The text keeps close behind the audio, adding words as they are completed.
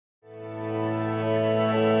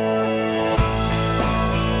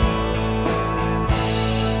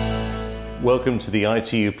Welcome to the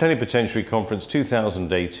ITU Plenipotentiary Conference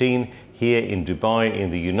 2018 here in Dubai in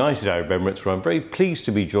the United Arab Emirates, where I'm very pleased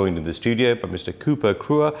to be joined in the studio by Mr.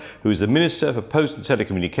 Kruah, who is the Minister for Post and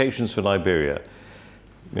Telecommunications for Liberia.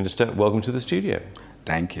 Minister, welcome to the studio.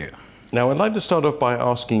 Thank you. Now, I'd like to start off by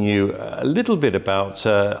asking you a little bit about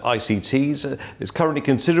ICTs. There's currently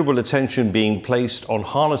considerable attention being placed on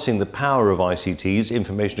harnessing the power of ICTs,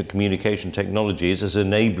 information and communication technologies, as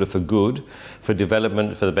an enabler for good, for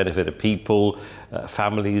development, for the benefit of people,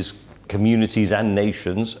 families, communities and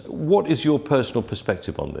nations. What is your personal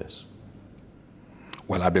perspective on this?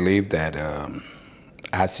 Well, I believe that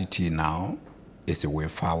ICT now is a way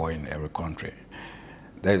forward in every country.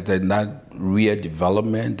 There's not real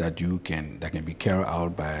development that can be carried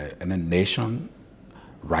out by any nation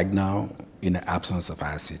right now in the absence of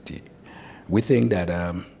ICT. We think that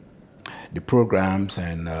the programs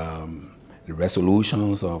and the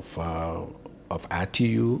resolutions of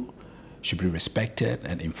ITU should be respected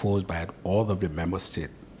and enforced by all of the member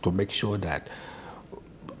states to make sure that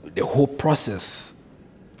the whole process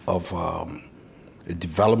of the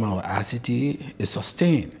development of ICT is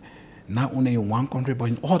sustained, not only in one country, but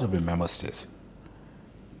in all of the member states.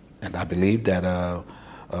 And I believe that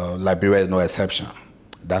Liberia is no exception.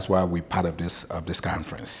 That's why we're part of this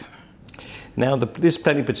conference. Now, this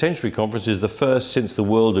Plenipotentiary Conference is the first since the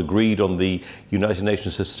world agreed on the United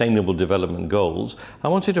Nations Sustainable Development Goals. I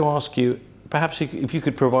wanted to ask you, perhaps if you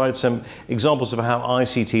could provide some examples of how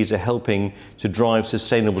ICTs are helping to drive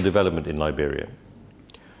sustainable development in Liberia.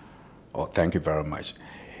 Oh, thank you very much.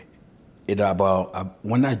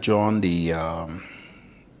 When I joined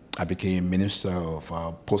I became Minister of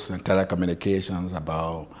Post and Telecommunications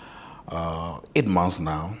about 8 months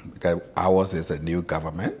now, because ours is a new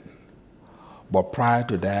government. But prior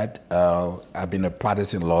to that, I've been a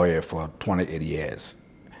practicing lawyer for 28 years.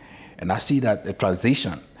 And I see that the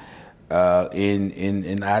transition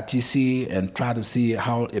in ITC and try to see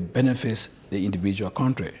how it benefits the individual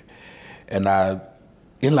country. And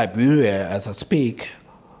in Liberia, as I speak,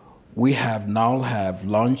 we now have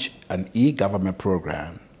launched an e-government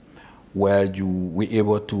program where we're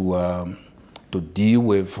able to deal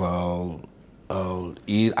with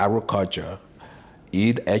e-agriculture,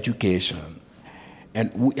 e-education,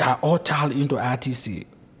 and we are all tied into ITC.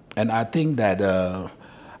 And I think that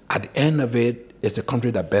at the end of it, it's a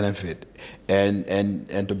country that benefit. And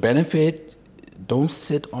to benefit, don't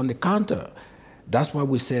sit on the counter. That's why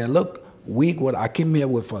we say, look, I came here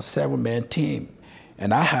with a 7-man team.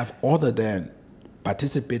 And I have ordered them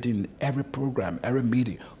participate in every program, every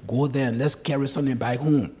meeting. Go there and let's carry something back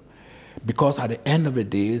home. Because at the end of the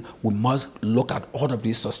day, we must look at all of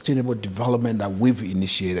this sustainable development that we've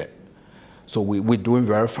initiated. So we're doing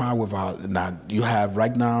very fine with now you have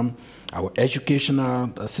right now our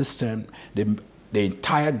educational system, the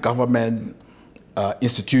entire government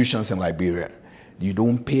institutions in Liberia. You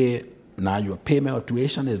don't pay, now your payment of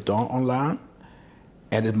tuition is done online,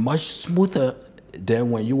 and it's much smoother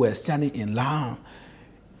than when you were standing in line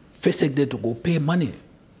physically to go pay money.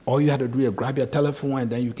 All you have to do is grab your telephone and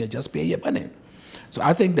then you can just pay your money. So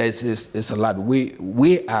I think that it's a lot.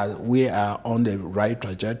 We are on the right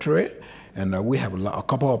trajectory, and we have a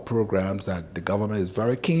couple of programs that the government is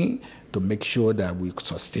very keen to make sure that we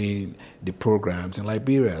sustain the programs in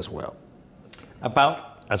Liberia as well.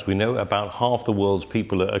 As we know, about half the world's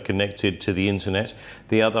people are connected to the internet.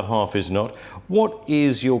 The other half is not. What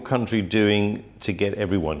is your country doing to get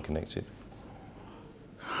everyone connected?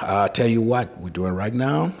 I'll tell you what we're doing right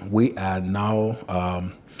now. We are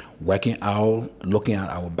now working out, looking at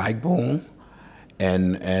our backbone.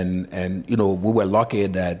 And you know, we were lucky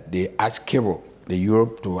that the ACE cable, the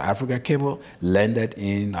Europe to Africa cable, landed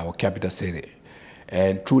in our capital city.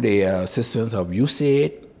 And through the assistance of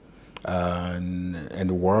USAID, and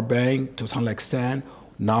the World Bank to some extent,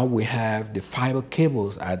 now we have the fiber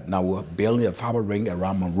cables. Now we're building a fiber ring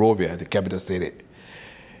around Monrovia, the capital city.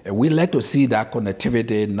 And we like to see that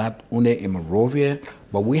connectivity not only in Monrovia,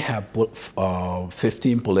 but we have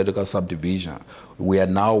 15 political subdivisions. We are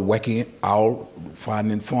now working out,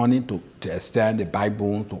 finding funding to extend the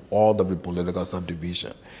backbone to all of the political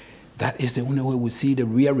subdivisions. That is the only way we see the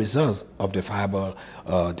real results of the fiber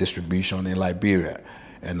distribution in Liberia.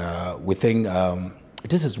 And we think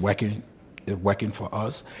this is working. It's working for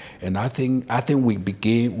us, and I think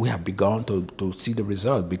we have begun to see the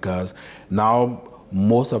results, because now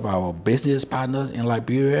most of our business partners in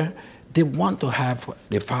Liberia, they want to have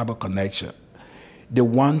the fiber connection. They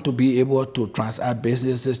want to be able to transact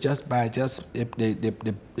businesses just by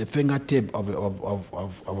the fingertip of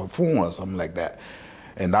a phone or something like that,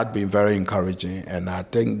 and that's been very encouraging. And I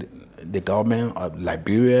think the government of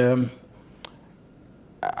Liberia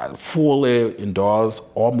fully endorse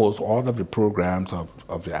almost all of the programs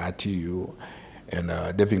of the ITU, and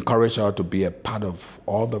they've encouraged us to be a part of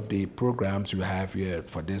all of the programs you have here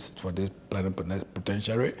for this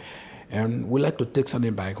Plenipotentiary, and we like to take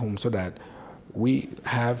something back home so that we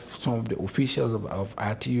have some of the officials of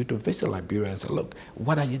ITU to visit Liberia and say, look,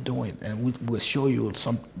 what are you doing? And we'll show you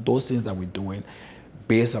those things that we're doing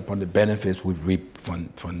based upon the benefits we reap from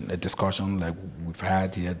a discussion like we've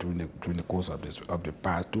had here during the course of the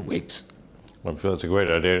past 2 weeks. I'm sure that's a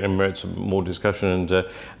great idea. It merits more discussion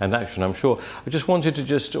and action, I'm sure. I just wanted to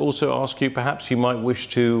just also ask you, perhaps you might wish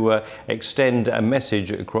to extend a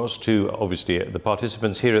message across to, obviously, the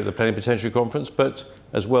participants here at the Plenipotentiary Conference, but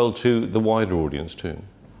as well to the wider audience too.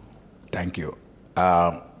 Thank you.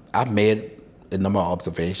 I've made a number of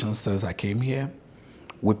observations since I came here.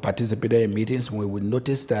 We participated in meetings where we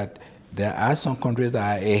noticed that there are some countries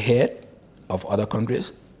that are ahead of other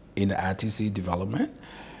countries in the ITC development.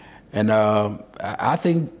 And I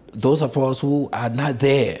think those of us who are not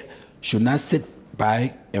there should not sit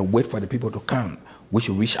by and wait for the people to come. We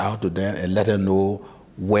should reach out to them and let them know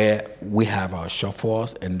where we have our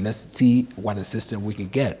shortfalls, and let's see what assistance we can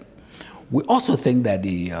get. We also think that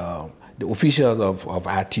the officials of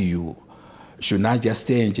ITU should not just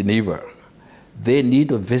stay in Geneva. They need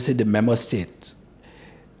to visit the member states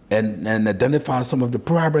and identify some of the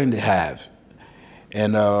problems they have.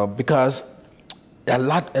 And because there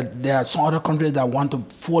are some other countries that want to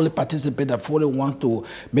fully participate, that fully want to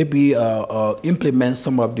maybe implement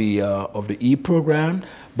some of the E-program,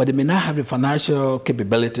 but they may not have the financial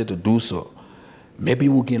capability to do so. Maybe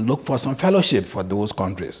we can look for some fellowship for those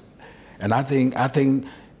countries. And I think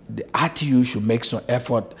the ITU should make some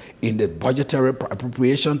effort in the budgetary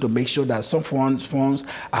appropriation to make sure that some funds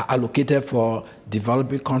are allocated for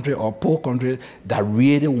developing countries or poor countries that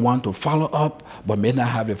really want to follow up but may not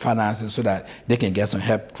have the finances so that they can get some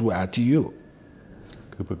help through ITU.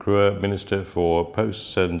 Kruah, Minister for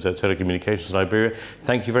Posts and Telecommunications, Liberia,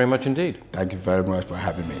 thank you very much indeed. Thank you very much for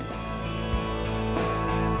having me.